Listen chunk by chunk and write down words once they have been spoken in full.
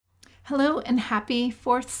Hello and happy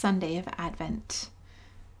fourth Sunday of Advent.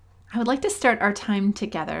 I would like to start our time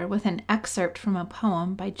together with an excerpt from a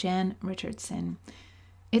poem by Jan Richardson.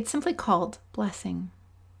 It's simply called Blessing.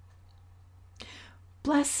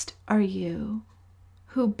 Blessed are you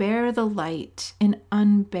who bear the light in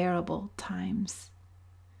unbearable times,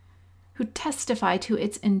 who testify to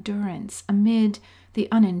its endurance amid the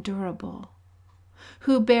unendurable,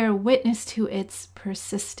 who bear witness to its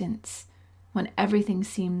persistence when everything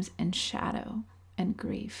seems in shadow and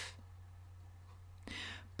grief.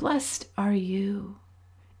 Blessed are you,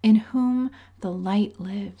 in whom the light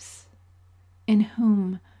lives, in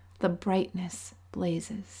whom the brightness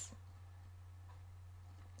blazes.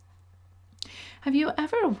 Have you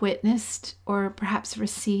ever witnessed or perhaps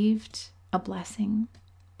received a blessing?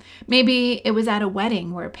 Maybe it was at a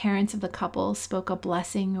wedding where parents of the couple spoke a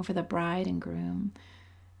blessing over the bride and groom.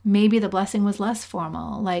 Maybe the blessing was less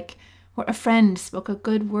formal, like where a friend spoke a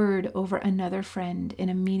good word over another friend in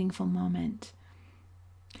a meaningful moment.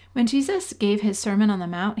 When Jesus gave his Sermon on the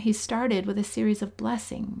Mount, he started with a series of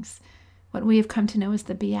blessings, what we have come to know as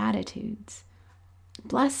the Beatitudes.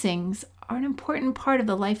 Blessings are an important part of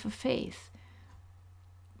the life of faith.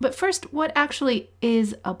 But first, what actually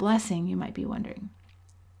is a blessing, you might be wondering?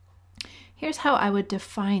 Here's how I would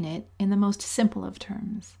define it in the most simple of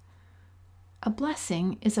terms. A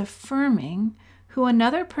blessing is affirming who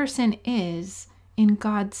another person is in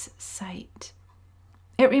God's sight.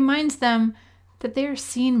 It reminds them that they are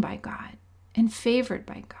seen by God and favored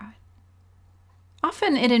by God.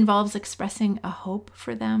 Often it involves expressing a hope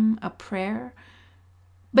for them, a prayer,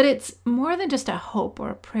 but it's more than just a hope or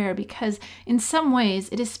a prayer because in some ways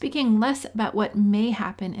it is speaking less about what may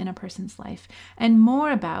happen in a person's life and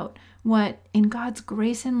more about what in God's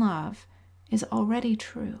grace and love is already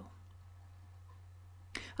true.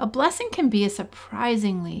 A blessing can be a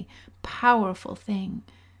surprisingly powerful thing.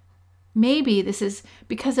 Maybe this is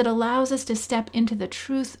because it allows us to step into the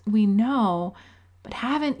truth we know but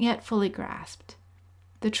haven't yet fully grasped.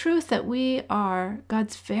 The truth that we are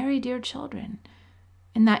God's very dear children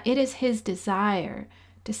and that it is his desire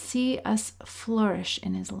to see us flourish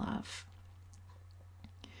in his love.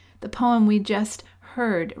 The poem we just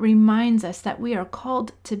heard reminds us that we are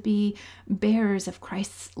called to be bearers of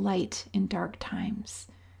Christ's light in dark times.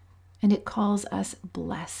 And it calls us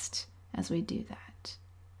blessed as we do that.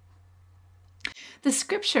 The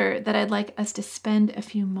scripture that I'd like us to spend a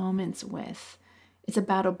few moments with is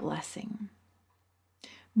about a blessing.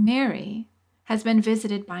 Mary has been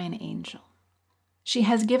visited by an angel. She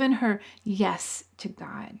has given her yes to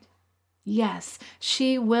God. Yes,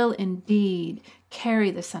 she will indeed carry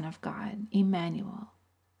the Son of God, Emmanuel.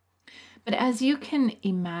 But as you can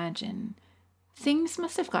imagine, things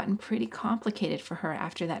must have gotten pretty complicated for her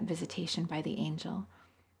after that visitation by the angel.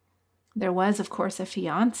 There was, of course, a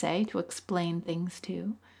fiancé to explain things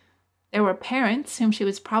to. There were parents whom she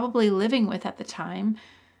was probably living with at the time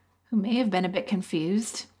who may have been a bit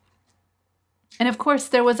confused. And of course,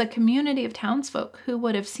 there was a community of townsfolk who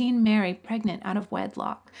would have seen Mary pregnant out of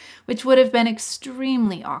wedlock, which would have been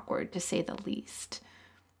extremely awkward, to say the least.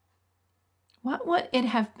 What would it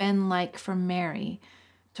have been like for Mary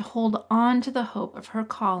to hold on to the hope of her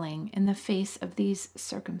calling in the face of these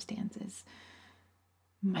circumstances?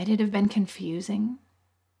 Might it have been confusing?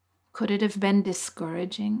 Could it have been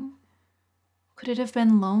discouraging? Could it have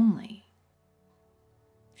been lonely?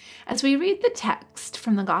 As we read the text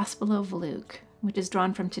from the Gospel of Luke, which is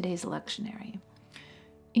drawn from today's lectionary,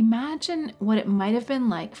 imagine what it might have been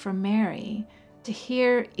like for Mary to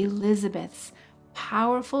hear Elizabeth's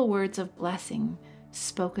powerful words of blessing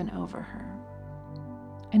spoken over her.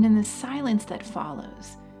 And in the silence that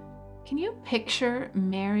follows, can you picture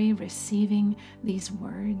Mary receiving these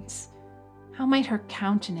words? How might her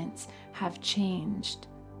countenance have changed?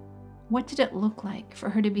 What did it look like for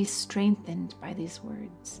her to be strengthened by these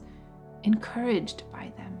words, encouraged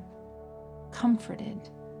by them, comforted,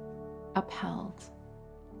 upheld?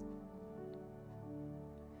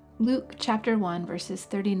 Luke chapter 1, verses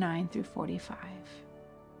 39 through 45.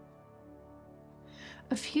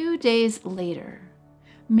 A few days later,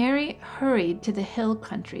 Mary hurried to the hill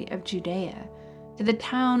country of Judea, to the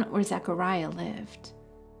town where Zechariah lived.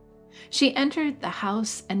 She entered the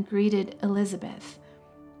house and greeted Elizabeth.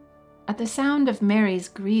 At the sound of Mary's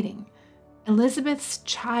greeting, Elizabeth's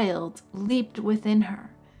child leaped within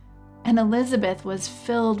her, and Elizabeth was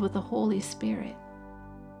filled with the Holy Spirit.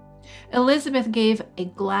 Elizabeth gave a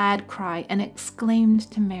glad cry and exclaimed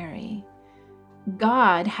to Mary,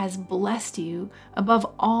 "God has blessed you above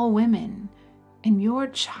all women, and your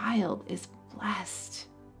child is blessed.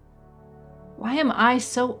 Why am I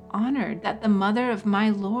so honored that the mother of my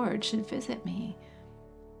Lord should visit me?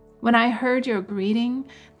 When I heard your greeting,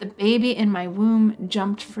 the baby in my womb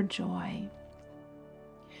jumped for joy.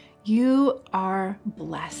 You are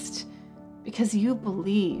blessed because you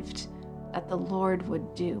believed that the Lord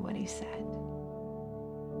would do what he said.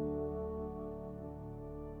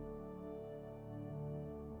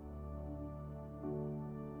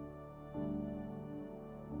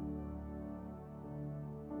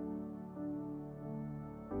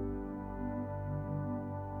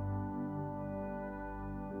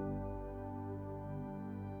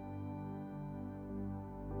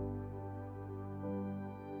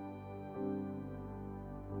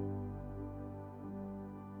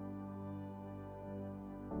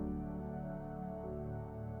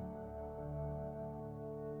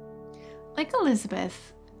 Like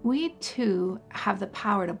Elizabeth, we too have the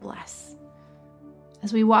power to bless.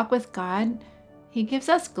 As we walk with God, he gives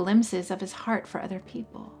us glimpses of his heart for other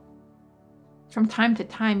people. From time to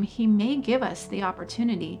time, he may give us the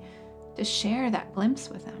opportunity to share that glimpse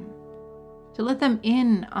with them, to let them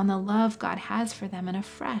in on the love God has for them in a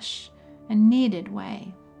fresh and needed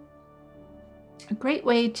way. A great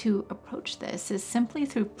way to approach this is simply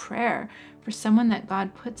through prayer for someone that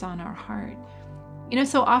God puts on our heart.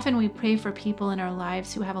 So often we pray for people in our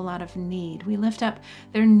lives who have a lot of need. We lift up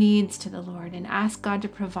their needs to the Lord and ask God to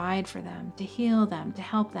provide for them, to heal them, to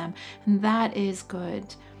help them, and that is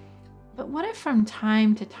good. But what if from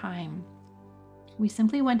time to time we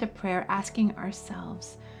simply went to prayer asking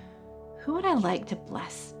ourselves, who would I like to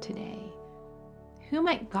bless today? Who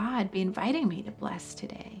might God be inviting me to bless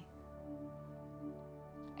today?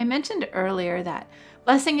 I mentioned earlier that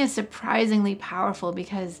blessing is surprisingly powerful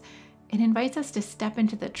because it invites us to step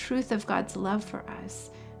into the truth of God's love for us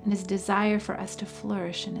and his desire for us to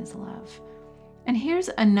flourish in his love. And here's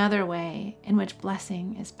another way in which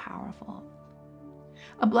blessing is powerful.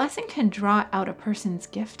 A blessing can draw out a person's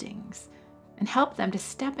giftings and help them to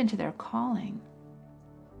step into their calling.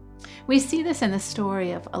 We see this in the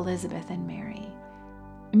story of Elizabeth and Mary.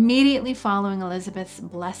 Immediately following Elizabeth's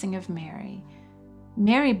blessing of Mary,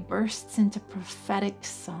 Mary bursts into prophetic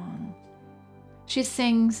song. She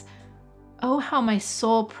sings, "Oh, how my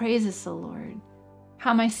soul praises the Lord,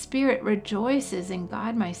 how my spirit rejoices in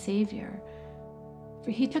God my Savior. For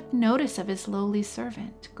he took notice of his lowly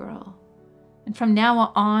servant girl, and from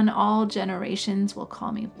now on all generations will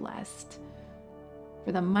call me blessed.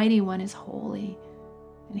 For the Mighty One is holy,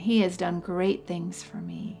 and he has done great things for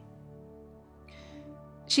me."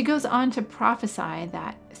 She goes on to prophesy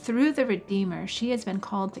that through the Redeemer she has been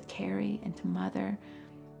called to carry and to mother.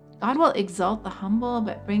 God will exalt the humble,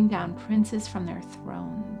 but bring down princes from their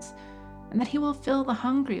thrones, and that he will fill the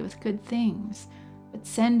hungry with good things, but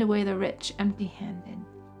send away the rich empty-handed.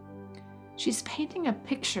 She's painting a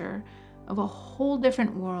picture of a whole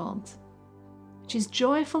different world. She's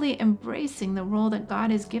joyfully embracing the role that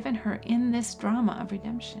God has given her in this drama of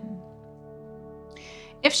redemption.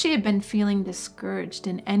 If she had been feeling discouraged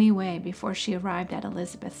in any way before she arrived at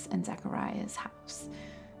Elizabeth's and Zechariah's house,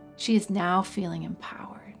 she is now feeling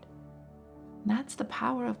empowered. That's the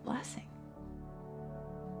power of blessing.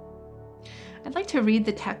 I'd like to read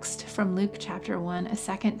the text from Luke chapter 1 a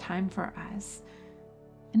second time for us.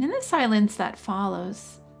 And in the silence that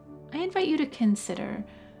follows, I invite you to consider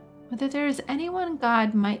whether there is anyone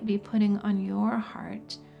God might be putting on your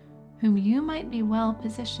heart whom you might be well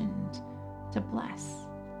positioned to bless.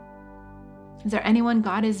 Is there anyone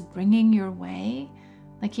God is bringing your way,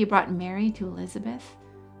 like he brought Mary to Elizabeth,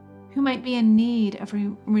 who might be in need of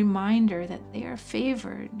a reminder that they are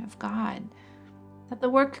favored of God, that the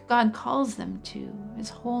work God calls them to is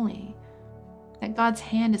holy, that God's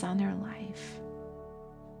hand is on their life?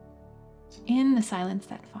 In the silence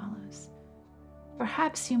that follows,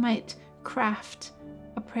 perhaps you might craft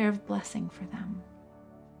a prayer of blessing for them.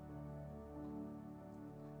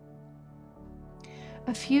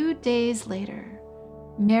 A few days later,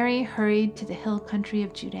 Mary hurried to the hill country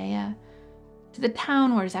of Judea, to the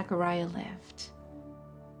town where Zechariah lived.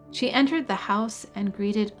 She entered the house and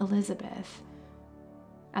greeted Elizabeth.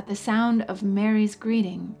 At the sound of Mary's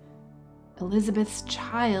greeting, Elizabeth's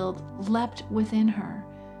child leapt within her,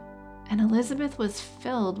 and Elizabeth was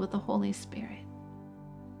filled with the Holy Spirit.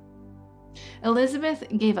 Elizabeth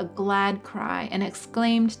gave a glad cry and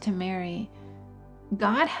exclaimed to Mary,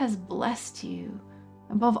 "God has blessed you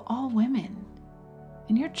above all women,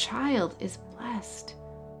 and your child is blessed.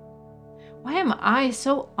 Why am I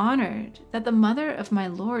so honored that the mother of my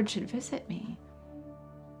Lord should visit me?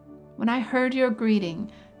 When I heard your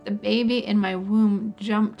greeting, the baby in my womb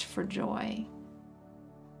jumped for joy.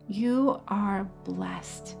 You are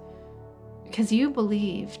blessed because you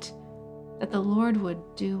believed that the Lord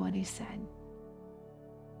would do what he said."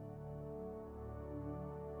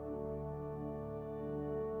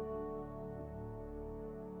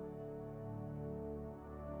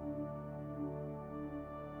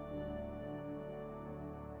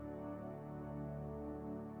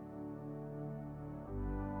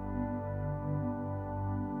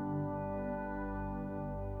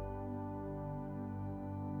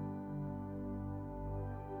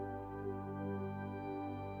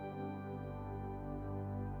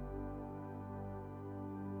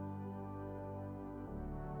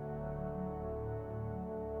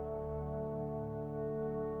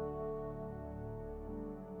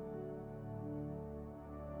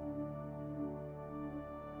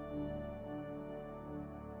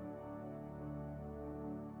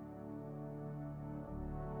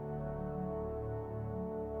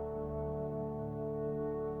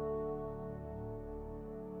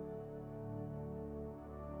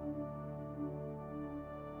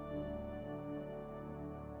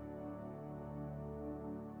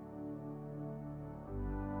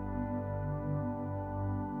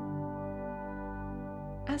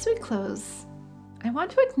 As we close, I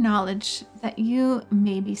want to acknowledge that you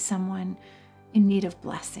may be someone in need of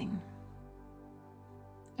blessing.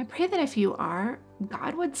 I pray that if you are,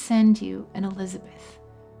 God would send you an Elizabeth.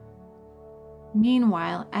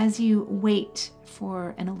 Meanwhile, as you wait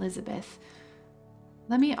for an Elizabeth,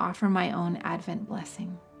 let me offer my own Advent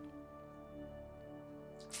blessing.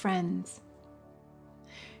 Friends,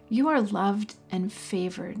 you are loved and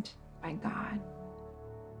favored by God.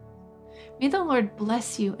 May the Lord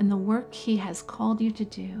bless you in the work He has called you to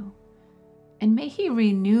do, and may He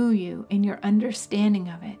renew you in your understanding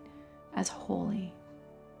of it as holy.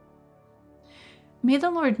 May the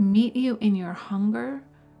Lord meet you in your hunger,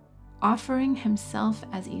 offering Himself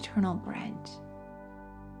as eternal bread.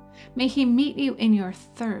 May He meet you in your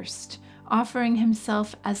thirst, offering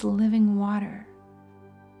Himself as living water.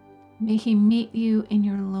 May He meet you in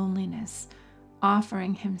your loneliness,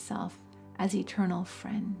 offering Himself as eternal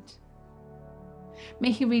friend.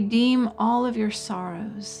 May He redeem all of your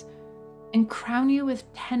sorrows and crown you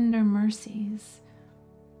with tender mercies.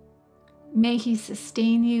 May He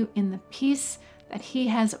sustain you in the peace that He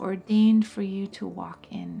has ordained for you to walk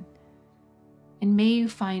in. And may you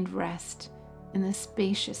find rest in the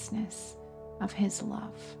spaciousness of His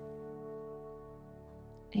love.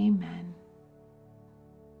 Amen.